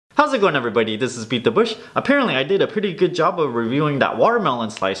How's it going, everybody? This is Beat the Bush. Apparently I did a pretty good job of reviewing that watermelon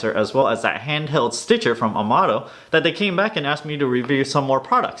slicer as well as that handheld stitcher from Amato that they came back and asked me to review some more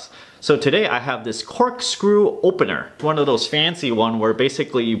products. So today I have this corkscrew opener. One of those fancy one where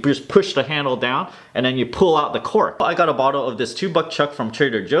basically you just push the handle down and then you pull out the cork. I got a bottle of this $2 chuck from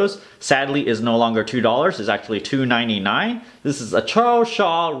Trader Joe's. Sadly is no longer $2, it's actually $2.99. This is a Charles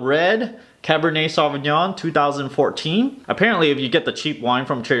Shaw Red Cabernet Sauvignon 2014. Apparently if you get the cheap wine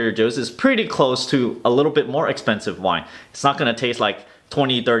from Trader Joe's, it's pretty close to a little bit more expensive wine. It's not gonna taste like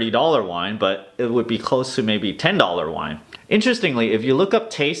 $20, $30 wine, but it would be close to maybe $10 wine. Interestingly, if you look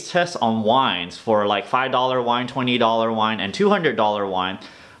up taste tests on wines for like $5 wine, $20 wine, and $200 wine,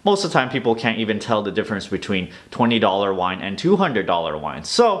 most of the time people can't even tell the difference between $20 wine and $200 wine.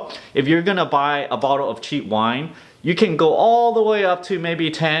 So if you're gonna buy a bottle of cheap wine, you can go all the way up to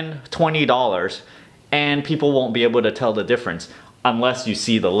maybe $10, $20 and people won't be able to tell the difference. Unless you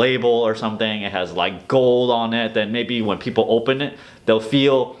see the label or something, it has like gold on it, then maybe when people open it, they'll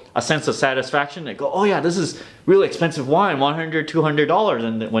feel a sense of satisfaction. They go, oh yeah, this is really expensive wine, $100, $200.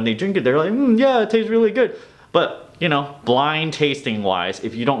 And when they drink it, they're like, yeah, it tastes really good. But you know, blind tasting wise,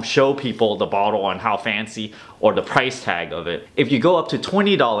 if you don't show people the bottle and how fancy or the price tag of it, if you go up to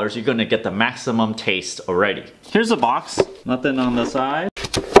 $20, you're gonna get the maximum taste already. Here's the box, nothing on the side.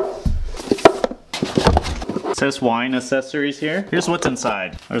 It says wine accessories here. Here's what's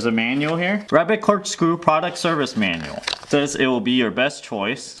inside. There's a manual here. Rabbit corkscrew product service manual. It says it will be your best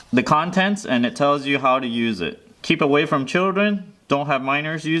choice. The contents, and it tells you how to use it. Keep away from children, don't have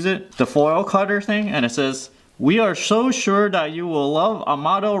minors use it. The foil cutter thing, and it says, we are so sure that you will love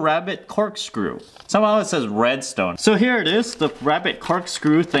Amato Rabbit Corkscrew. Somehow it says Redstone. So here it is, the Rabbit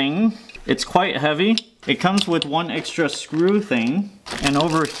Corkscrew thing. It's quite heavy. It comes with one extra screw thing. And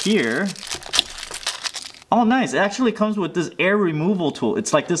over here, oh nice, it actually comes with this air removal tool.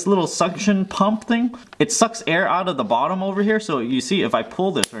 It's like this little suction pump thing. It sucks air out of the bottom over here. So you see if I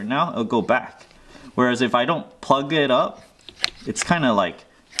pull this right now, it'll go back. Whereas if I don't plug it up, it's kind of like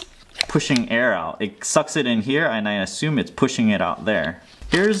pushing air out. It sucks it in here and I assume it's pushing it out there.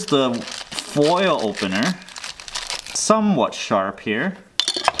 Here's the foil opener. Somewhat sharp here.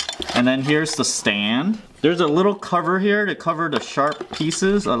 And then here's the stand. There's a little cover here to cover the sharp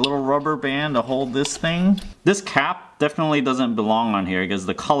pieces, a little rubber band to hold this thing. This cap definitely doesn't belong on here because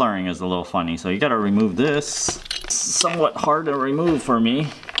the coloring is a little funny, so you gotta remove this. It's somewhat hard to remove for me.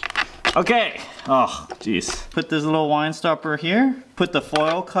 Okay, oh geez. Put this little wine stopper here. Put the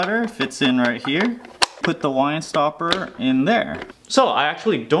foil cutter, fits in right here. Put the wine stopper in there. So I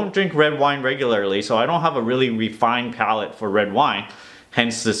actually don't drink red wine regularly, so I don't have a really refined palate for red wine.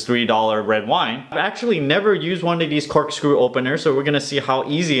 Hence this $3 red wine. I've actually never used one of these corkscrew openers, so we're gonna see how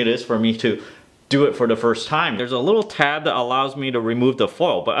easy it is for me to do it for the first time. There's a little tab that allows me to remove the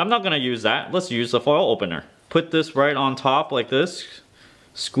foil, but I'm not gonna use that. Let's use the foil opener. Put this right on top like this.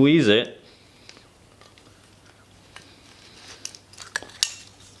 Squeeze it.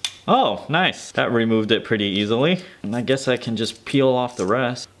 Oh, nice. That removed it pretty easily. And I guess I can just peel off the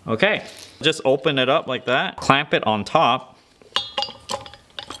rest. Okay, just open it up like that. Clamp it on top.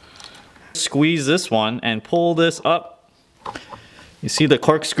 Squeeze this one and pull this up. You see the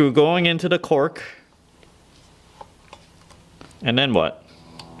corkscrew going into the cork. And then what?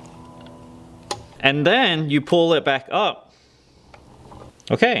 And then you pull it back up.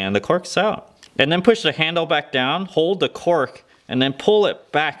 Okay, and the cork's out. And then push the handle back down, hold the cork, and then pull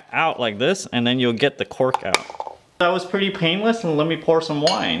it back out like this, and then you'll get the cork out. That was pretty painless, and let me pour some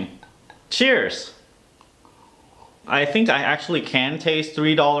wine. Cheers! I think I actually can taste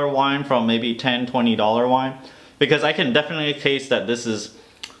 $3 wine from maybe $10, $20 wine, because I can definitely taste that this is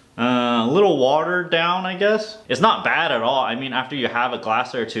a little watered down, I guess. It's not bad at all. I mean, after you have a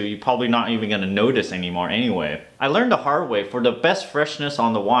glass or two, you're probably not even gonna notice anymore anyway. I learned the hard way, for the best freshness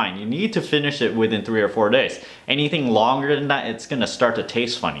on the wine, you need to finish it within 3 or 4 days. Anything longer than that, it's gonna start to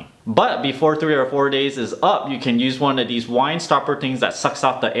taste funny. But before 3 or 4 days is up, you can use one of these wine stopper things that sucks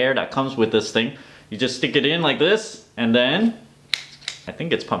out the air that comes with this thing. You just stick it in like this, and then, I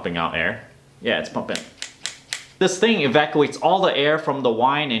think it's pumping out air. Yeah, it's pumping. This thing evacuates all the air from the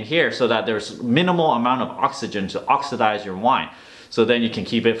wine in here so that there's minimal amount of oxygen to oxidize your wine. So then you can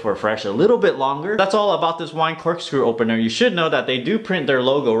keep it for fresh a little bit longer. That's all about this wine corkscrew opener. You should know that they do print their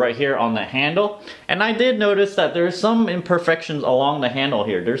logo right here on the handle. And I did notice that there's some imperfections along the handle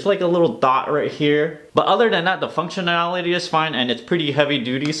here. There's like a little dot right here But other than that, the functionality is fine and it's pretty heavy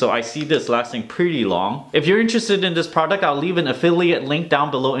duty, so I see this lasting pretty long. If you're interested in this product, I'll leave an affiliate link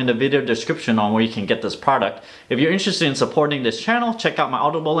down below in the video description on where you can get this product. If you're interested in supporting this channel, check out my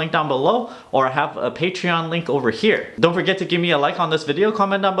Audible link down below, or I have a Patreon link over here. Don't forget to give me a like on this video,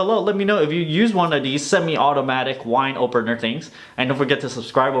 comment down below, let me know if you use one of these semi-automatic wine opener things, and don't forget to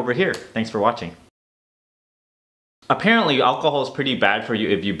subscribe over here. Thanks for watching. Apparently, alcohol is pretty bad for you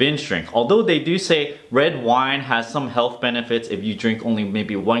if you binge drink, although they do say red wine has some health benefits if you drink only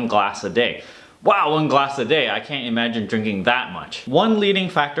maybe 1 glass a day. Wow, 1 glass a day, I can't imagine drinking that much. One leading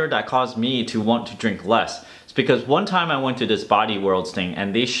factor that caused me to want to drink less is because one time I went to this Body Worlds thing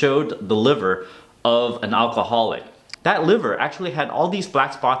and they showed the liver of an alcoholic. That liver actually had all these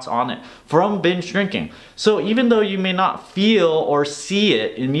black spots on it from binge drinking. So even though you may not feel or see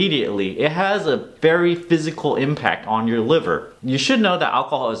it immediately, it has a very physical impact on your liver. You should know that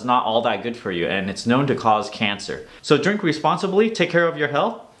alcohol is not all that good for you and it's known to cause cancer. So drink responsibly, take care of your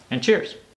health, and cheers.